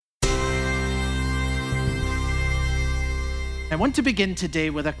I want to begin today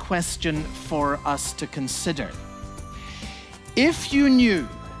with a question for us to consider. If you knew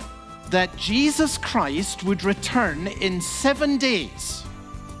that Jesus Christ would return in 7 days,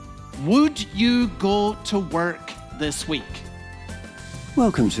 would you go to work this week?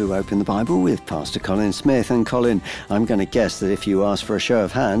 Welcome to Open the Bible with Pastor Colin Smith. And Colin, I'm going to guess that if you asked for a show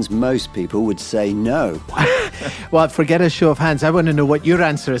of hands, most people would say no. Well, forget a show of hands. I want to know what your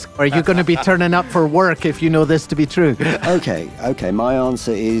answer is. Are you going to be turning up for work if you know this to be true? Okay. My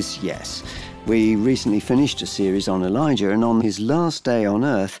answer is yes. We recently finished a series on Elijah, and on his last day on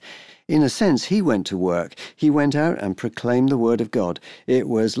earth, in a sense, he went to work. He went out and proclaimed the word of God. It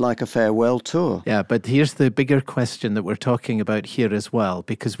was like a farewell tour. Yeah, but here's the bigger question that we're talking about here as well,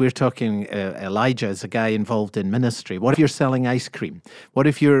 because we're talking Elijah as a guy involved in ministry. What if you're selling ice cream? What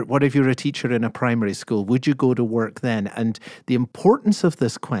if you're a teacher in a primary school? Would you go to work then? And the importance of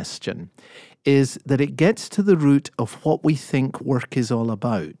this question is that it gets to the root of what we think work is all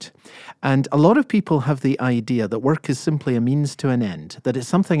about. And a lot of people have the idea that work is simply a means to an end, that it's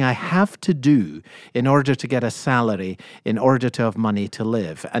something I have to do in order to get a salary, in order to have money to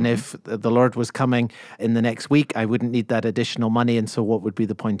live. And if the Lord was coming in the next week, I wouldn't need that additional money, and so what would be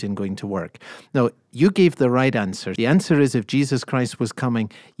the point in going to work? No, you gave the right answer. The answer is, if Jesus Christ was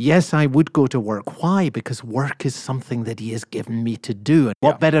coming, yes, I would go to work. Why? Because work is something that he has given me to do. And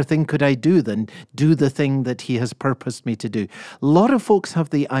what better thing could I do than do the thing that he has purposed me to do? A lot of folks have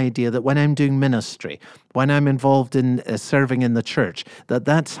the idea that when I'm doing ministry, when I'm involved in serving in the church,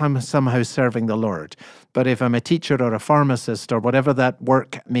 that's somehow serving the Lord. But if I'm a teacher or a pharmacist or whatever that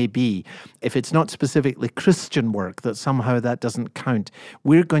work may be, if it's not specifically Christian work, that somehow that doesn't count.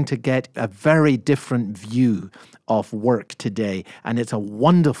 We're going to get a very different view of work today. And it's a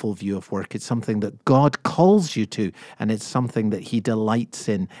wonderful view of work. It's something that God calls you to, and it's something that he delights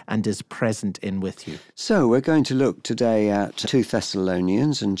in and is present in with you. So we're going to look today at 2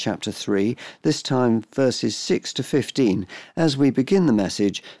 Thessalonians and chapter 3, this time verses 6 to 15, as we begin the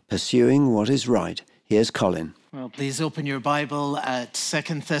message, Pursuing What is Right. Here's Colin. Well, please open your Bible at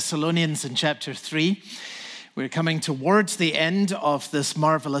 2 Thessalonians in chapter 3. We're coming towards the end of this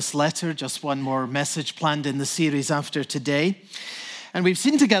marvelous letter, just one more message planned in the series after today. And we've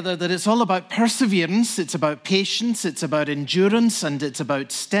seen together that it's all about perseverance, it's about patience, it's about endurance, and it's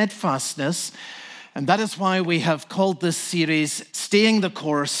about steadfastness. And that is why we have called this series, Staying the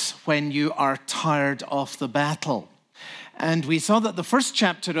Course When You Are Tired of the Battle. And we saw that the first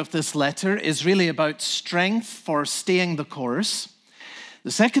chapter of this letter is really about strength for staying the course.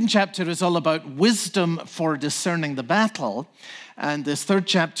 The second chapter is all about wisdom for discerning the battle. And this third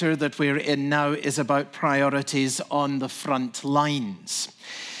chapter that we're in now is about priorities on the front lines.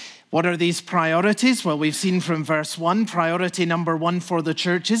 What are these priorities? Well, we've seen from verse 1, priority number 1 for the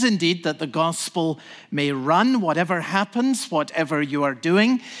church is indeed that the gospel may run, whatever happens, whatever you are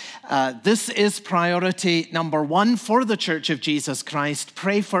doing. This is priority number 1 for the Church of Jesus Christ.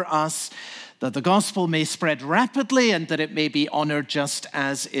 Pray for us that the gospel may spread rapidly and that it may be honored just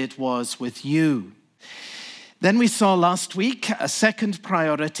as it was with you. Then we saw last week a second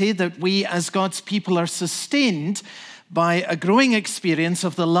priority, that we as God's people are sustained by a growing experience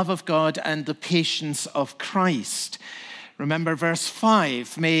of the love of God and the patience of Christ. Remember verse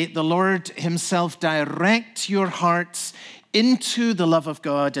 5, may the Lord himself direct your hearts into the love of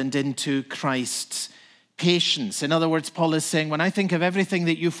God and into Christ's patience. In other words, Paul is saying, when I think of everything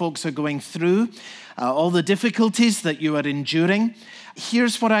that you folks are going through, all the difficulties that you are enduring,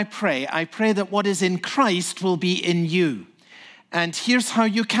 here's what I pray. I pray that what is in Christ will be in you. And here's how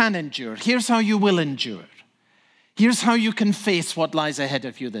you can endure. Here's how you will endure. Here's how you can face what lies ahead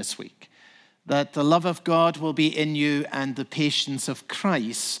of you this week. That the love of God will be in you and the patience of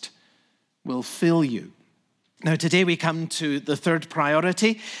Christ will fill you. Now, today we come to the third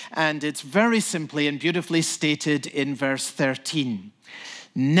priority, and it's very simply and beautifully stated in verse 13.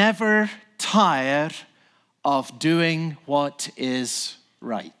 Never tire of doing what is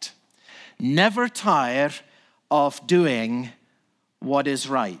right. Never tire of doing what is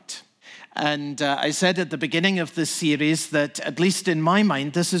right. And I said at the beginning of this series that, at least in my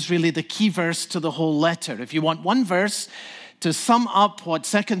mind, this is really the key verse to the whole letter. If you want one verse to sum up what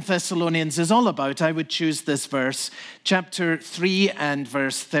 2 Thessalonians is all about, I would choose this verse, chapter 3 and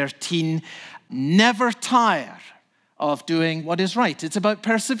verse 13. Never tire of doing what is right. It's about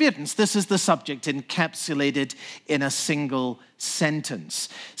perseverance. This is the subject encapsulated in a single sentence.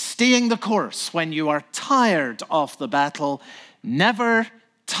 Staying the course when you are tired of the battle. Never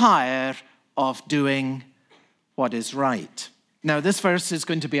tire of doing what is right. Now, this verse is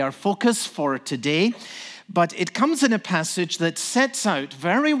going to be our focus for today, but it comes in a passage that sets out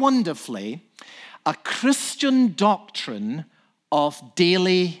very wonderfully a Christian doctrine of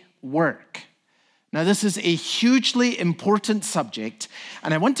daily work. Now, this is a hugely important subject,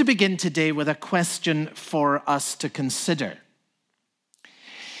 and I want to begin today with a question for us to consider.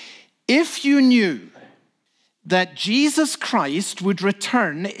 If you knew that Jesus Christ would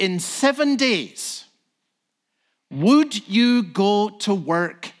return in 7 days, would you go to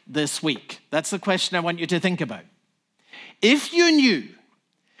work this week? That's the question I want you to think about. If you knew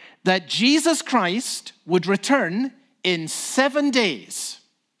that Jesus Christ would return in 7 days,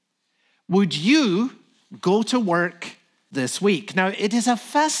 would you go to work this week? Now, it is a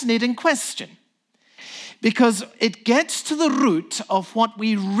fascinating question because it gets to the root of what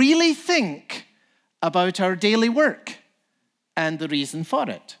we really think about our daily work and the reason for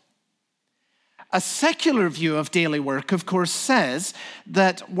it. A secular view of daily work, of course, says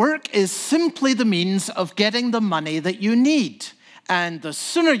that work is simply the means of getting the money that you need, and the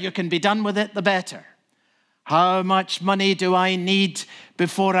sooner you can be done with it, the better. How much money do I need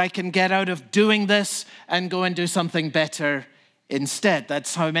before I can get out of doing this and go and do something better instead?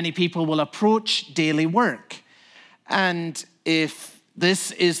 That's how many people will approach daily work. And if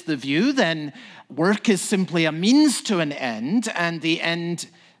this is the view, then work is simply a means to an end, and the end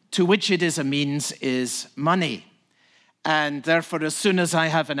to which it is a means is money. And therefore, as soon as I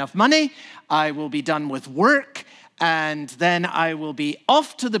have enough money, I will be done with work, and then I will be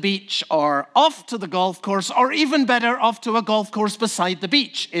off to the beach or off to the golf course, or even better, off to a golf course beside the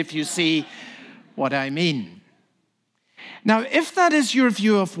beach, if you see what I mean. Now, if that is your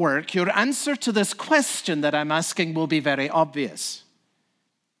view of work, your answer to this question that I'm asking will be very obvious.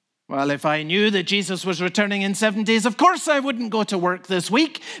 Well, if I knew that Jesus was returning in 7 days, of course I wouldn't go to work this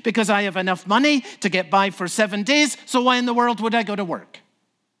week because I have enough money to get by for 7 days, so why in the world would I go to work?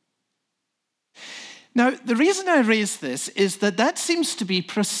 Now, the reason I raise this is that seems to be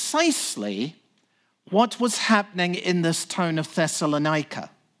precisely what was happening in this town of Thessalonica.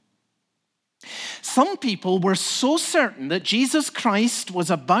 Some people were so certain that Jesus Christ was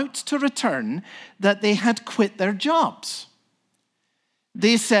about to return that they had quit their jobs.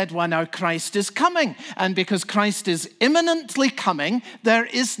 They said, well, now Christ is coming, and because Christ is imminently coming, there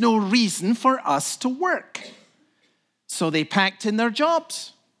is no reason for us to work. So they packed in their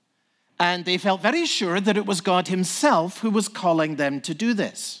jobs. And they felt very sure that it was God himself who was calling them to do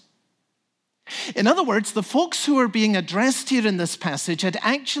this. In other words, the folks who are being addressed here in this passage had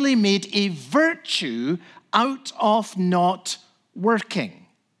actually made a virtue out of not working.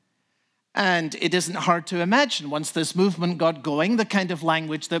 And it isn't hard to imagine, once this movement got going, the kind of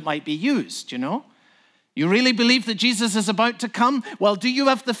language that might be used, you know? You really believe that Jesus is about to come? Well, do you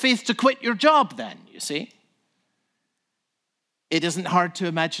have the faith to quit your job then, you see? It isn't hard to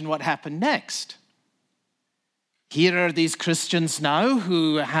imagine what happened next. Here are these Christians now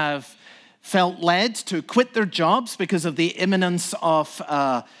who have felt led to quit their jobs because of the imminence of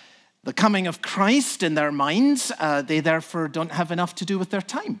the coming of Christ in their minds. They therefore don't have enough to do with their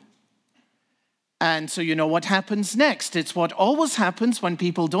time. And so you know what happens next. It's what always happens when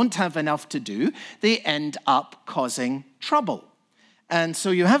people don't have enough to do. They end up causing trouble. And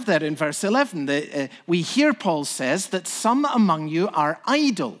so you have that in verse 11. We hear Paul says that some among you are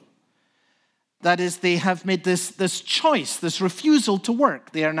idle. That is, they have made this choice, this refusal to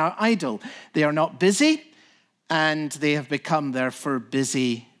work. They are now idle. They are not busy, and they have become therefore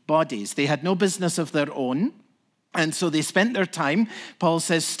busy bodies. They had no business of their own, and so they spent their time, Paul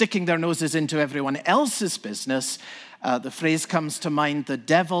says, sticking their noses into everyone else's business. The phrase comes to mind, the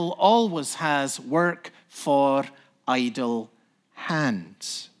devil always has work for idle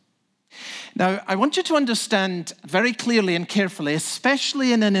hands. Now, I want you to understand very clearly and carefully,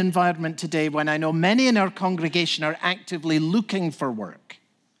 especially in an environment today when I know many in our congregation are actively looking for work.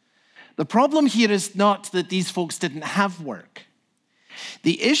 The problem here is not that these folks didn't have work.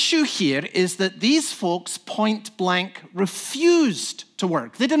 The issue here is that these folks point blank refused to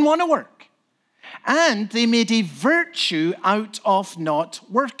work. They didn't want to work. And they made a virtue out of not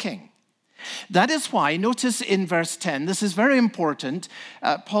working. That is why, notice in verse 10, this is very important.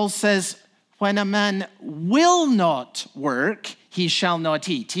 Paul says, when a man will not work, he shall not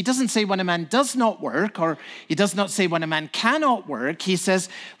eat. He doesn't say when a man does not work, or he does not say when a man cannot work. He says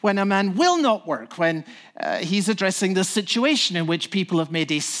when a man will not work, when he's addressing the situation in which people have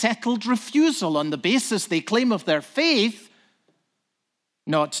made a settled refusal on the basis they claim of their faith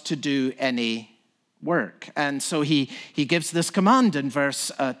not to do any work. And so he gives this command in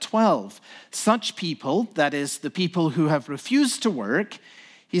verse 12. Such people, that is the people who have refused to work,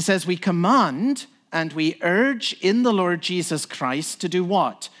 he says we command and we urge in the Lord Jesus Christ to do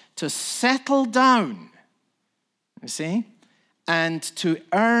what? To settle down, you see, and to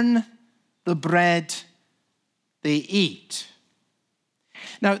earn the bread they eat.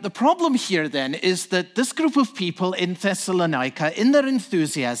 Now, the problem here then is that this group of people in Thessalonica, in their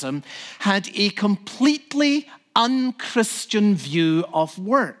enthusiasm, had a completely unchristian view of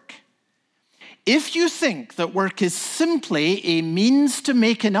work. If you think that work is simply a means to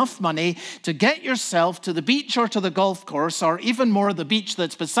make enough money to get yourself to the beach or to the golf course, or even more the beach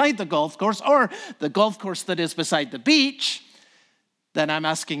that's beside the golf course, or the golf course that is beside the beach, then I'm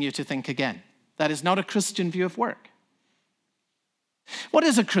asking you to think again. That is not a Christian view of work. What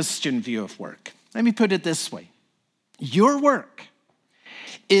is a Christian view of work? Let me put it this way. Your work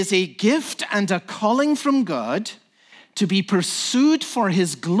is a gift and a calling from God to be pursued for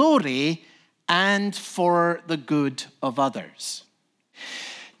his glory and for the good of others.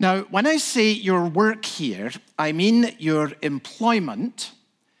 Now, when I say your work here, I mean your employment,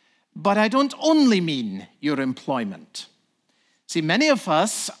 but I don't only mean your employment. See, many of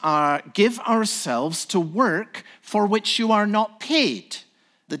us give ourselves to work for which you are not paid.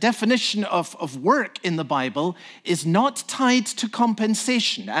 The definition of work in the Bible is not tied to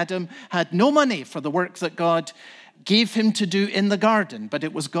compensation. Adam had no money for the work that God gave him to do in the garden, but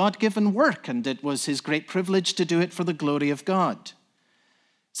it was God-given work, and it was his great privilege to do it for the glory of God.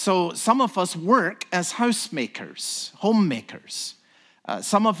 So some of us work as housemakers, homemakers.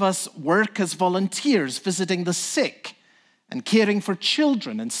 Some of us work as volunteers, visiting the sick and caring for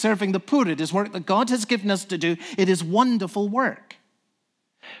children and serving the poor. It is work that God has given us to do. It is wonderful work.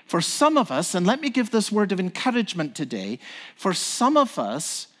 For some of us, and let me give this word of encouragement today, for some of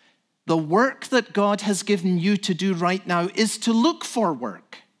us, the work that God has given you to do right now is to look for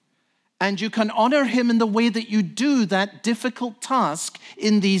work. And you can honor him in the way that you do that difficult task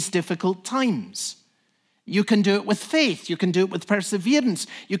in these difficult times. You can do it with faith. You can do it with perseverance.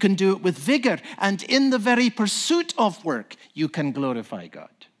 You can do it with vigor. And in the very pursuit of work, you can glorify God.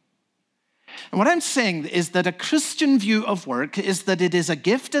 And what I'm saying is that a Christian view of work is that it is a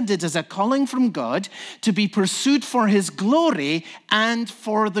gift and it is a calling from God to be pursued for his glory and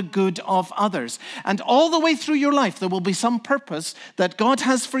for the good of others. And all the way through your life, there will be some purpose that God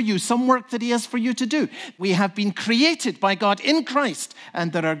has for you, some work that he has for you to do. We have been created by God in Christ,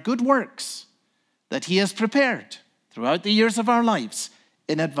 and there are good works that he has prepared throughout the years of our lives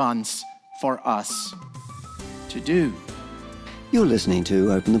in advance for us to do. You're listening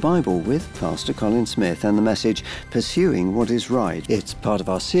to Open the Bible with Pastor Colin Smith and the message, Pursuing What is Right. It's part of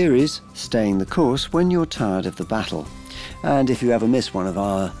our series, Staying the Course When You're Tired of the Battle. And if you ever miss one of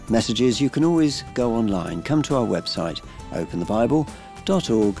our messages, you can always go online. Come to our website,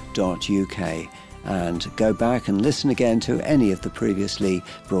 openthebible.org.uk, and go back and listen again to any of the previously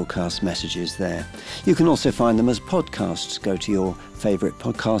broadcast messages there. You can also find them as podcasts. Go to your favourite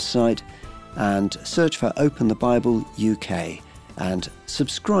podcast site and search for Open the Bible UK. And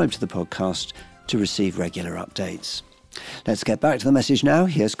subscribe to the podcast to receive regular updates. Let's get back to the message now.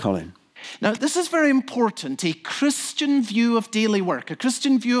 Here's Colin. Now, this is very important, a Christian view of daily work, a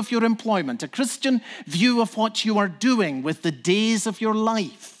Christian view of your employment, a Christian view of what you are doing with the days of your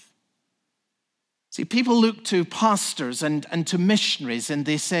life. See, people look to pastors and to missionaries and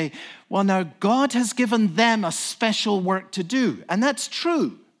they say, well, now God has given them a special work to do. And that's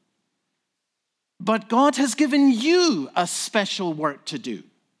true. But God has given you a special work to do.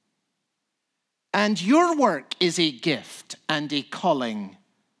 And your work is a gift and a calling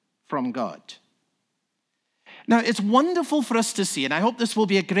from God. Now, it's wonderful for us to see, and I hope this will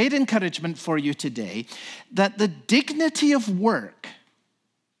be a great encouragement for you today, that the dignity of work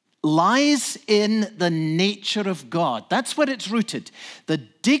lies in the nature of God. That's where it's rooted. The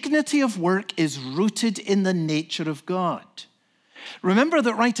dignity of work is rooted in the nature of God. Remember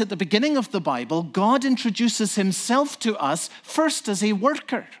that right at the beginning of the Bible, God introduces himself to us first as a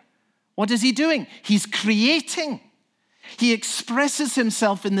worker. What is he doing? He's creating. He expresses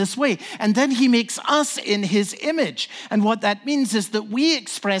himself in this way, and then he makes us in his image. And what that means is that we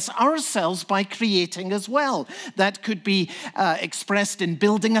express ourselves by creating as well. That could be expressed in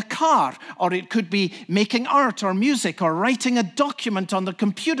building a car, or it could be making art or music, or writing a document on the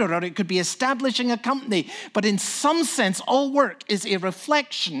computer, or it could be establishing a company. But in some sense, all work is a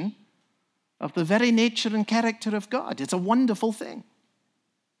reflection of the very nature and character of God. It's a wonderful thing.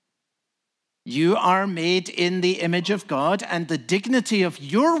 You are made in the image of God, and the dignity of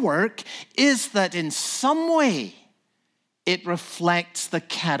your work is that in some way it reflects the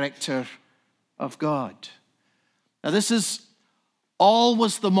character of God. Now, this is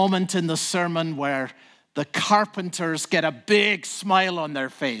always the moment in the sermon where the carpenters get a big smile on their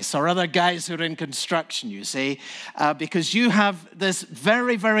face, or other guys who are in construction, you see, because you have this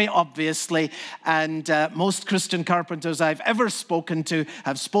very, very obviously, and most Christian carpenters I've ever spoken to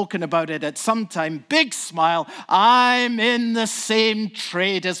have spoken about it at some time, big smile, I'm in the same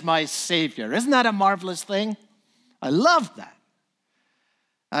trade as my Savior. Isn't that a marvelous thing? I love that.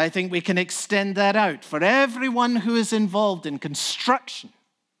 I think we can extend that out for everyone who is involved in construction.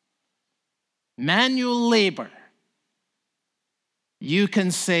 Manual labor, you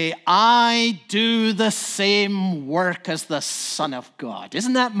can say, I do the same work as the Son of God.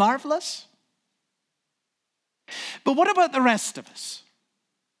 Isn't that marvelous? But what about the rest of us?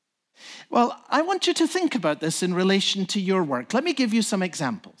 Well, I want you to think about this in relation to your work. Let me give you some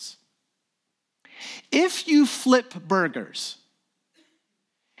examples. If you flip burgers,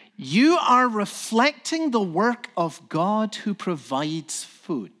 you are reflecting the work of God who provides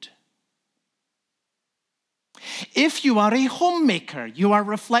food. If you are a homemaker, you are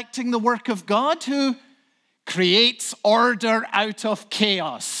reflecting the work of God who creates order out of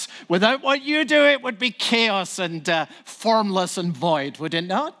chaos. Without what you do, it would be chaos and formless and void, would it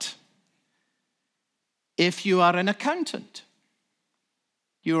not? If you are an accountant,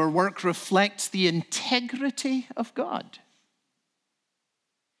 your work reflects the integrity of God.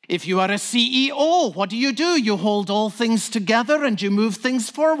 If you are a CEO, what do? You hold all things together and you move things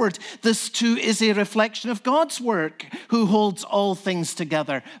forward. This too is a reflection of God's work, who holds all things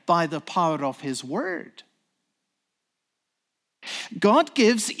together by the power of his word. God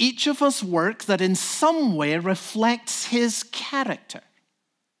gives each of us work that in some way reflects his character.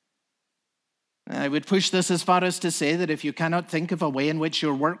 I would push this as far as to say that if you cannot think of a way in which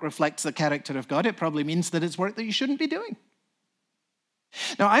your work reflects the character of God, it probably means that it's work that you shouldn't be doing.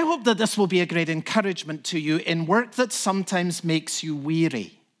 Now, I hope that this will be a great encouragement to you in work that sometimes makes you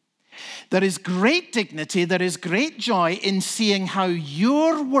weary. There is great dignity, there is great joy in seeing how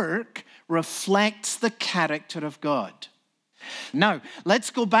your work reflects the character of God. Now,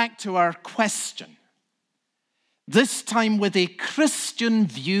 let's go back to our question, this time with a Christian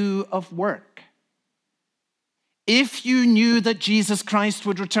view of work. If you knew that Jesus Christ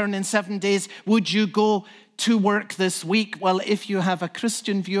would return in 7 days, would you go to work this week? Well, if you have a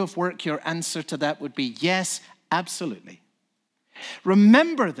Christian view of work, your answer to that would be yes, absolutely.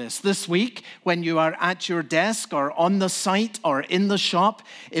 Remember this week when you are at your desk or on the site or in the shop.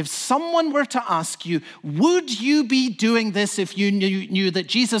 If someone were to ask you, would you be doing this if you knew that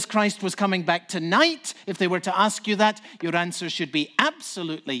Jesus Christ was coming back tonight? If they were to ask you that, your answer should be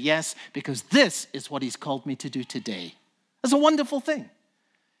absolutely yes, because this is what he's called me to do today. That's a wonderful thing.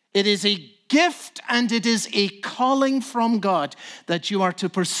 It is a gift and it is a calling from God that you are to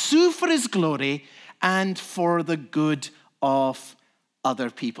pursue for his glory and for the good of other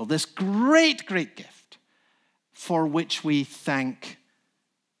people. This great, great gift for which we thank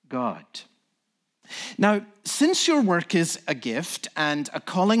God. Now, since your work is a gift and a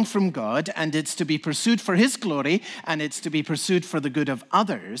calling from God, and it's to be pursued for his glory, and it's to be pursued for the good of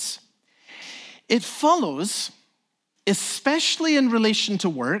others, it follows, especially in relation to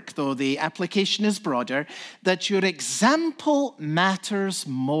work, though the application is broader, that your example matters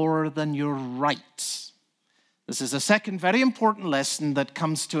more than your rights. This is a second very important lesson that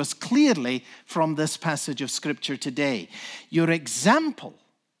comes to us clearly from this passage of Scripture today. Your example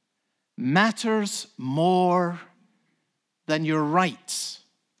matters more than your rights.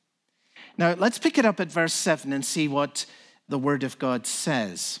 Now, let's pick it up at verse 7 and see what the Word of God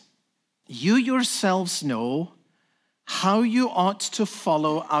says. You yourselves know how you ought to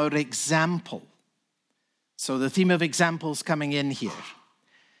follow our example. So the theme of examples coming in here.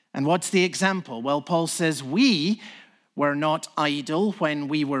 And what's the example? Well, Paul says, we were not idle when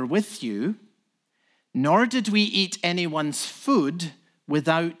we were with you, nor did we eat anyone's food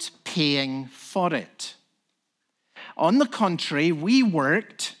without paying for it. On the contrary, we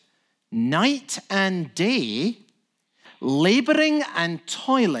worked night and day, laboring and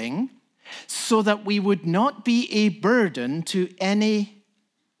toiling, so that we would not be a burden to any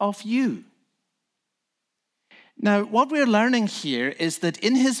of you. Now, what we're learning here is that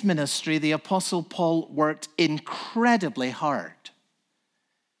in his ministry, the Apostle Paul worked incredibly hard.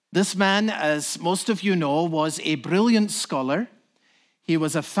 This man, as most of you know, was a brilliant scholar. He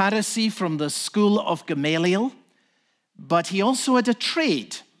was a Pharisee from the school of Gamaliel, but he also had a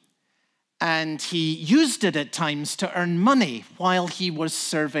trade, and he used it at times to earn money while he was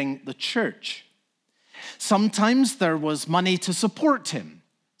serving the church. Sometimes there was money to support him,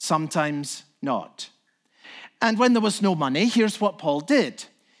 sometimes not. And when there was no money, here's what Paul did.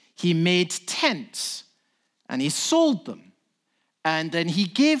 He made tents and he sold them. And then he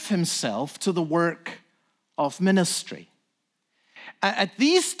gave himself to the work of ministry. At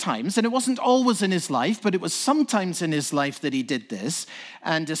these times, and it wasn't always in his life, but it was sometimes in his life that he did this,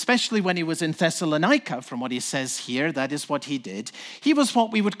 and especially when he was in Thessalonica, from what he says here, that is what he did. He was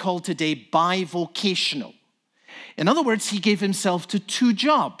what we would call today bivocational. In other words, he gave himself to two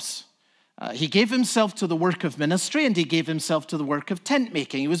jobs. He gave himself to the work of ministry, and he gave himself to the work of tent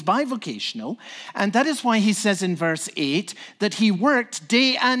making. He was bivocational, and that is why he says in verse 8 that he worked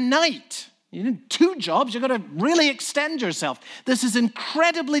day and night. You need two jobs, you've got to really extend yourself. This is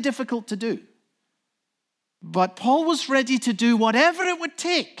incredibly difficult to do. But Paul was ready to do whatever it would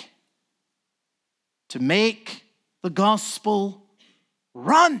take to make the gospel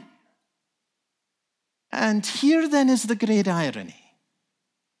run. And here then is the great irony,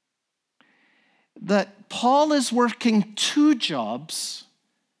 that Paul is working two jobs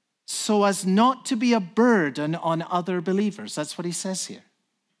so as not to be a burden on other believers. That's what he says here.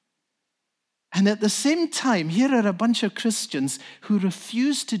 And at the same time, here are a bunch of Christians who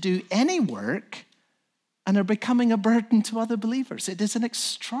refuse to do any work and are becoming a burden to other believers. It is an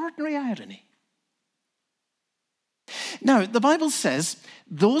extraordinary irony. Now, the Bible says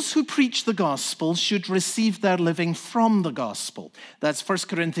those who preach the gospel should receive their living from the gospel. That's 1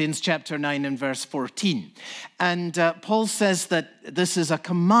 Corinthians chapter 9 and verse 14. And Paul says that this is a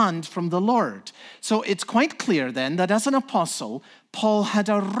command from the Lord. So it's quite clear then that as an apostle, Paul had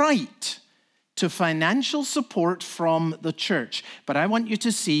a right to financial support from the church. But I want you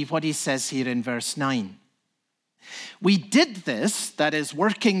to see what he says here in verse 9. We did this, that is,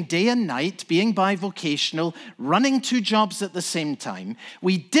 working day and night, being bivocational, running two jobs at the same time.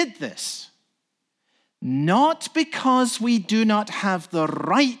 We did this not because we do not have the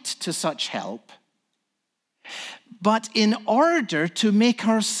right to such help, but in order to make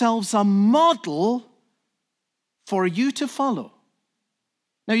ourselves a model for you to follow.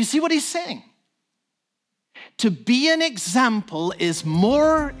 Now, you see what he's saying? To be an example is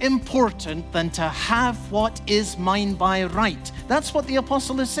more important than to have what is mine by right. That's what the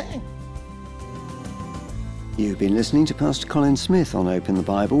apostle is saying. You've been listening to Pastor Colin Smith on Open the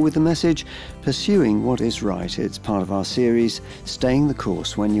Bible with the message, Pursuing What is Right. It's part of our series, Staying the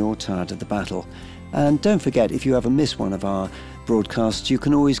Course When You're Tired of the Battle. And don't forget, if you ever miss one of our broadcasts, you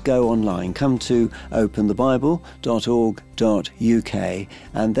can always go online. Come to openthebible.org.uk,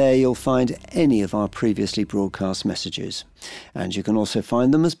 and there you'll find any of our previously broadcast messages. And you can also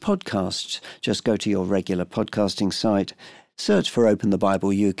find them as podcasts. Just go to your regular podcasting site, search for Open the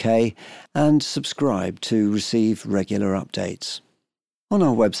Bible UK, and subscribe to receive regular updates. On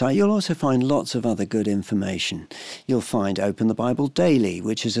our website, you'll also find lots of other good information. You'll find Open the Bible Daily,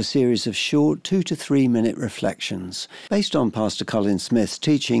 which is a series of short 2 to 3 minute reflections based on Pastor Colin Smith's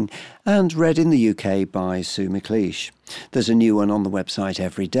teaching and read in the UK by Sue McLeish. There's a new one on the website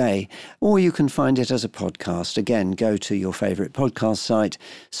every day, or you can find it as a podcast. Again, go to your favourite podcast site,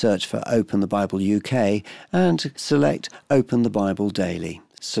 search for Open the Bible UK, and select Open the Bible Daily.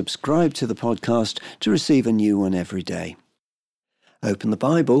 Subscribe to the podcast to receive a new one every day. Open the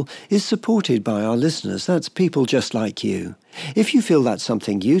Bible is supported by our listeners. That's people just like you. If you feel that's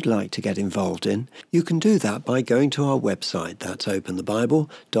something you'd like to get involved in, you can do that by going to our website. That's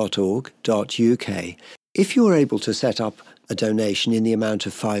openthebible.org.uk. If you're able to set up a donation in the amount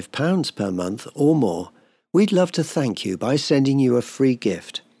of £5 per month or more, we'd love to thank you by sending you a free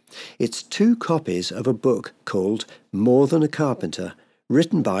gift. It's 2 copies of a book called More Than a Carpenter,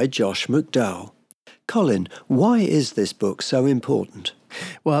 written by Josh McDowell. Colin, why is this book so important?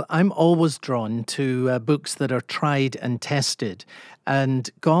 Well, I'm always drawn to books that are tried and tested. And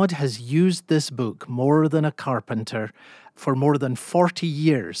God has used this book, More Than a Carpenter, for more than 40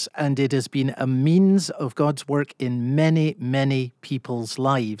 years. And it has been a means of God's work in many, many people's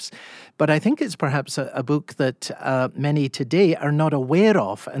lives. But I think it's perhaps a book that many today are not aware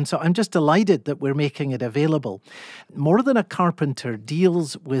of. And so I'm just delighted that we're making it available. More Than a Carpenter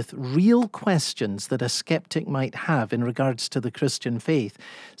deals with real questions that a skeptic might have in regards to the Christian faith.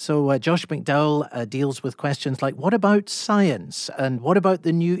 So Josh McDowell deals with questions like, what about science? And what about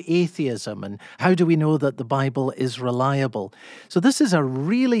the new atheism? And how do we know that the Bible is reliable? So this is a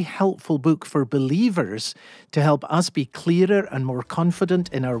really helpful book for believers to help us be clearer and more confident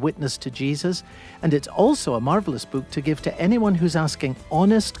in our witness to Jesus. And it's also a marvelous book to give to anyone who's asking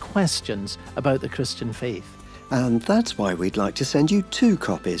honest questions about the Christian faith. And that's why we'd like to send you 2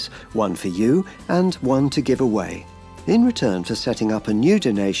 copies, one for you and one to give away, in return for setting up a new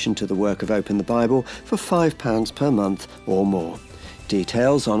donation to the work of Open the Bible for £5 per month or more.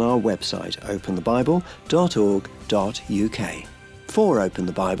 Details on our website, openthebible.org.uk. For Open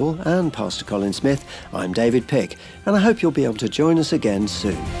the Bible and Pastor Colin Smith, I'm David Pick, and I hope you'll be able to join us again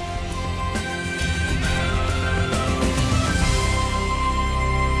soon.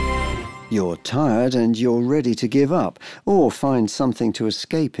 You're tired and you're ready to give up or find something to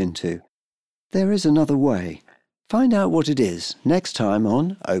escape into. There is another way. Find out what it is next time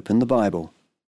on Open the Bible.